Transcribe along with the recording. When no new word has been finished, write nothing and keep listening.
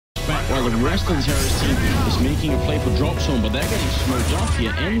back while the rest of the terrorist team is making a play for drop zone, but they're getting smoked up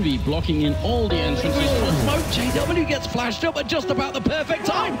here. Envy blocking in all the entrances. Smoke, JW gets flashed up at just about the perfect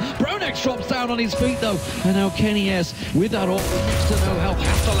time. Pronex drops down on his feet though, and now Kenny S with that off next to no help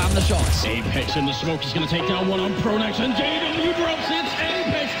has to land the shots. Apex in the smoke is going to take down one on Pronex, and JW drops it.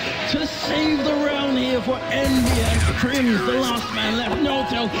 Apex to save the round here for Envy, and Crims, the last man left. No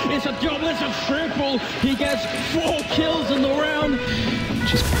tell, it's a double, it's a triple. He gets 4 kills in the round.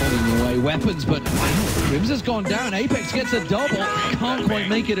 Just pulling away weapons, but wow, Crims has gone down. Apex gets a double, can't quite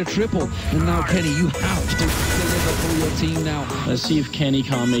make it a triple. And now Kenny, you have to deliver for your team now. Let's see if Kenny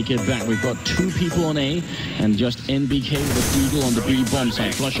can't make it back. We've got 2 people on A, and just NBK with a Eagle on the B bomb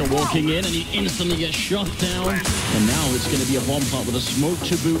site. Flusher walking in, and he instantly gets shot down. And now it's going to be a bomb plant with a smoke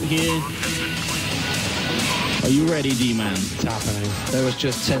to boot here. Are you ready, D-Man? It's happening. There was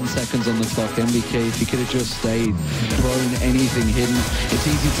just 10 seconds on the clock. MBK, if he could have just stayed, thrown anything hidden, it's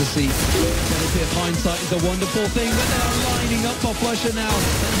easy to see. Benefit of hindsight is a wonderful thing, but they're lining up for Flusher now.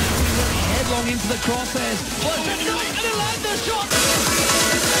 And now he's running headlong into the crosshairs. Flusher, no, and he'll land the shot!